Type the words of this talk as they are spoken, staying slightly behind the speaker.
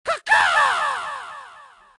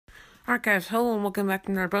Alright guys, hello and welcome back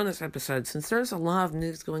to another bonus episode. Since there's a lot of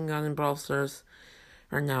news going on in Brawl Stars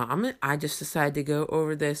right now, I just decided to go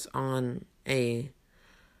over this on a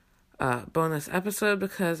bonus episode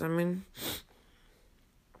because, there's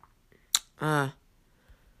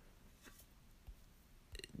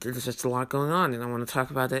just a lot going on and I want to talk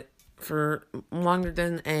about it for longer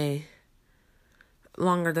than a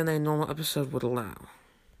normal episode would allow.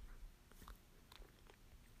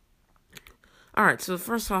 Alright, so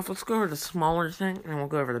first off, let's go over the smaller thing and we'll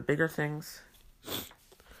go over the bigger things.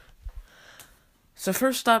 So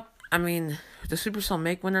first up, the Supercell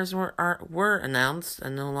Make winners were announced. I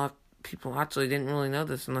know a lot of people actually didn't really know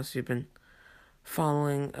this unless you've been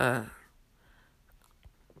following the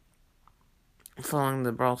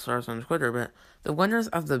Brawl Stars on Twitter, but the winners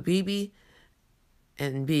of the BB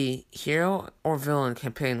and B Hero or Villain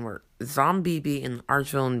campaign were Zombie B and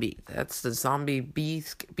Archvillain B. That's the Zombie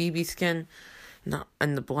BB skin,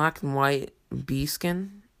 and the black and white B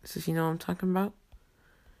skin. So you know what I'm talking about?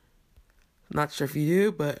 Not sure if you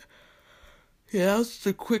do, but yeah, that's just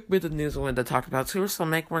a quick bit of news I wanted to talk about. Supercell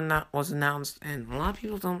Make was announced, and a lot of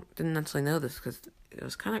people didn't actually know this because it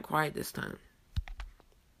was kind of quiet this time.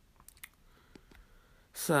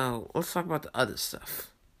 So let's talk about the other stuff.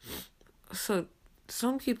 So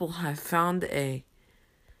some people have found they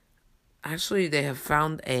have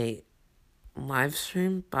found a live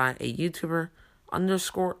stream by a YouTuber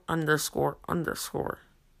 ____.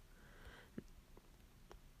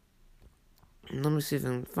 Let me see if I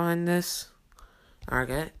can find this.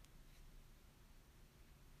 Okay.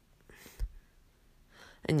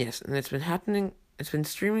 And yes, and it's been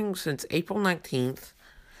streaming since April 19th,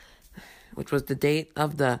 which was the date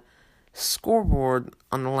of the scoreboard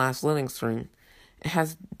on the last loading screen. It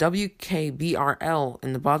has WKBRL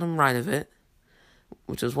in the bottom right of it,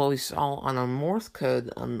 which is what we saw on a Morse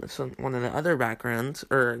code on one of the other backgrounds,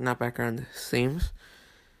 or not background, themes.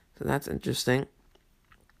 So that's interesting.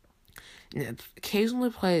 And it occasionally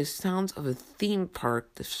plays sounds of a theme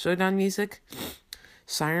park, the showdown music,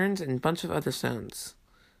 sirens, and a bunch of other sounds.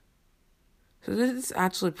 So this is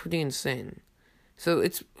actually pretty insane. So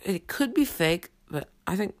it could be fake, but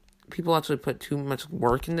I think people actually put too much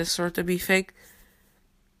work in this for it to be fake.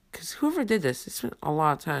 Because whoever did this, it spent a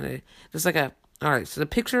lot of time. Alright, so the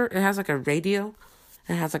picture, it has like a radio,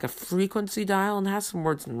 it has like a frequency dial, and it has some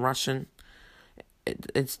words in Russian.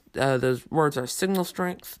 Those words are signal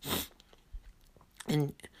strength.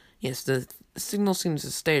 And yes, the signal seems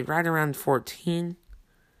to stay right around 14.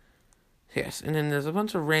 Yes, and then there's a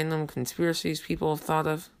bunch of random conspiracies people have thought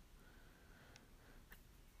of.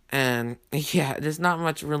 And yeah, there's not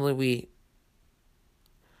much really we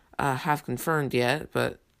have confirmed yet,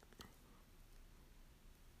 but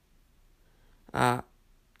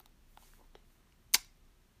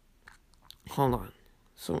hold on.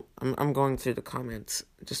 So I'm going through the comments,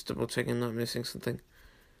 just double checking I'm not missing something.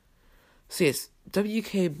 So yes,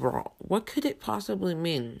 WK Brawl. What could it possibly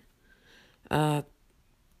mean? I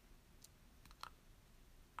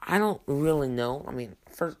don't really know.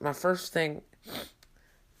 My first thing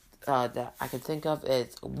that I could think of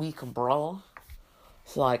is week brawl.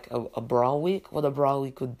 It's like a brawl week. What a brawl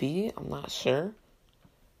week would be, I'm not sure.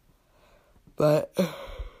 But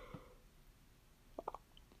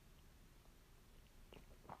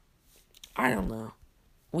I don't know.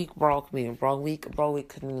 Week brawl could mean a brawl week. A brawl week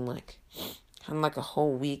could mean kind of like a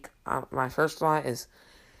whole week. My first thought is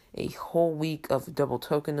a whole week of double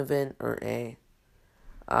token event or a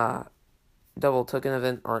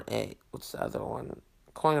what's the other one?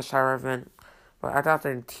 Coin a shower event. But I thought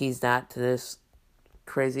they'd tease that to this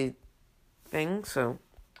crazy thing, so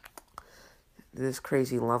this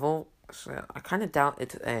crazy level. So I kind of doubt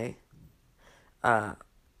it's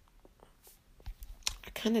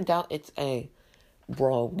a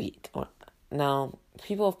brawl week. Now,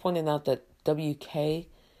 people have pointed out that WK,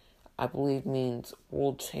 I believe, means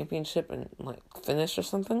World Championship and finish or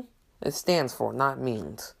something. It stands for, not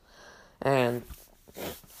means. And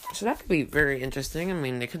so that could be very interesting.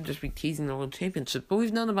 They could just be teasing the World Championship. But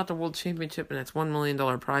we've known about the World Championship and its $1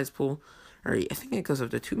 million prize pool. Or I think it goes up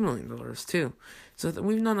to $2 million too. So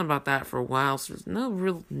we've known about that for a while. So there's no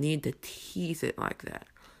real need to tease it like that.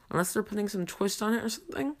 Unless they're putting some twist on it or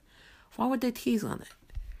something. Why would they tease on it?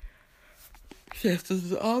 Yes, this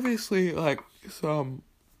is obviously some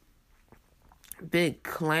big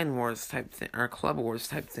clan wars type thing. Or club wars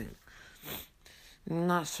type thing. I'm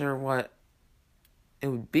not sure what it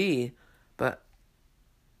would be, but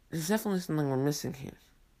there's definitely something we're missing here.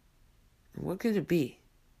 What could it be?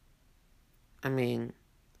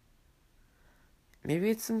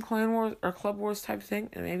 Maybe it's some clan wars or club wars type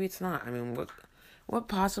thing, and maybe it's not. what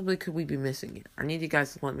possibly could we be missing here? I need you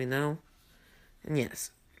guys to let me know. And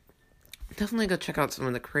yes, definitely go check out some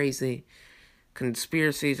of the crazy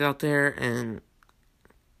conspiracies out there and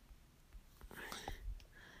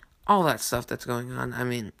all that stuff that's going on. I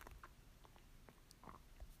mean,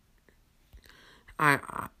 I'm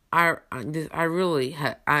not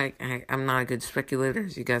a good speculator,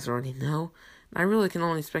 as you guys already know. I really can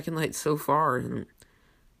only speculate so far,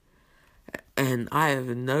 and I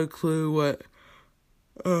have no clue what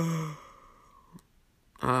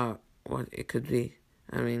it could be.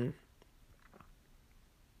 I mean,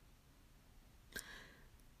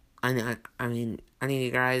 I need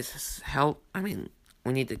you guys' help. I mean,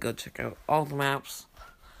 we need to go check out all the maps,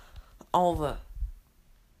 all the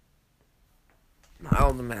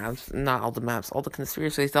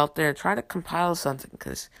conspiracies out there. Try to compile something,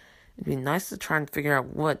 because it'd be nice to try and figure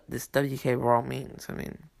out what this WK Brawl means. I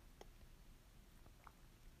mean,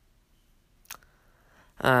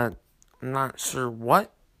 I'm not sure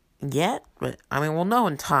what yet, but I mean, we'll know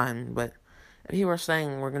in time. But if you were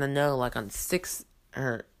saying we're gonna know like on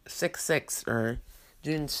 6/6 or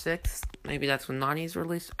June 6th, maybe that's when Nani's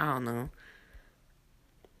released. I don't know.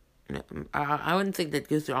 I wouldn't think they'd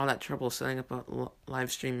go through all that trouble setting up a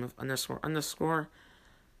live stream of __,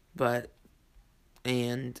 but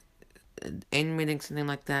and animating something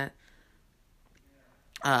like that.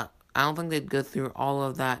 I don't think they'd go through all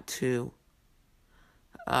of that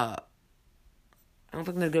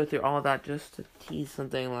just to tease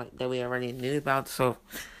something like that we already knew about. So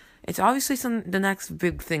it's obviously the next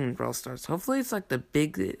big thing in Brawl Stars. Hopefully it's like the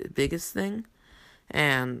biggest thing,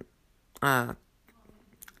 and by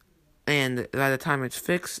the time it's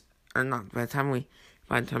fixed, or not, by the time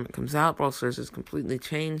it comes out, Brawl Stars is completely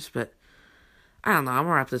changed. But I don't know, I'm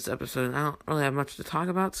gonna wrap this episode. I don't really have much to talk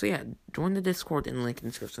about, so yeah, join the Discord in the link in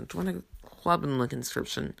the description, join the club in the link in the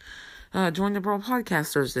description, join the Brawl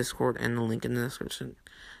Podcasters Discord in the link in the description.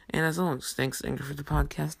 And as always, thanks Anchor for the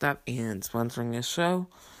podcast app and sponsoring this show.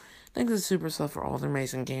 Thanks to Supercell for all their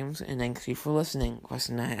amazing games, and thanks you for listening. Quest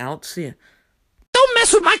and I out. See ya. Don't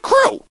mess with my crew!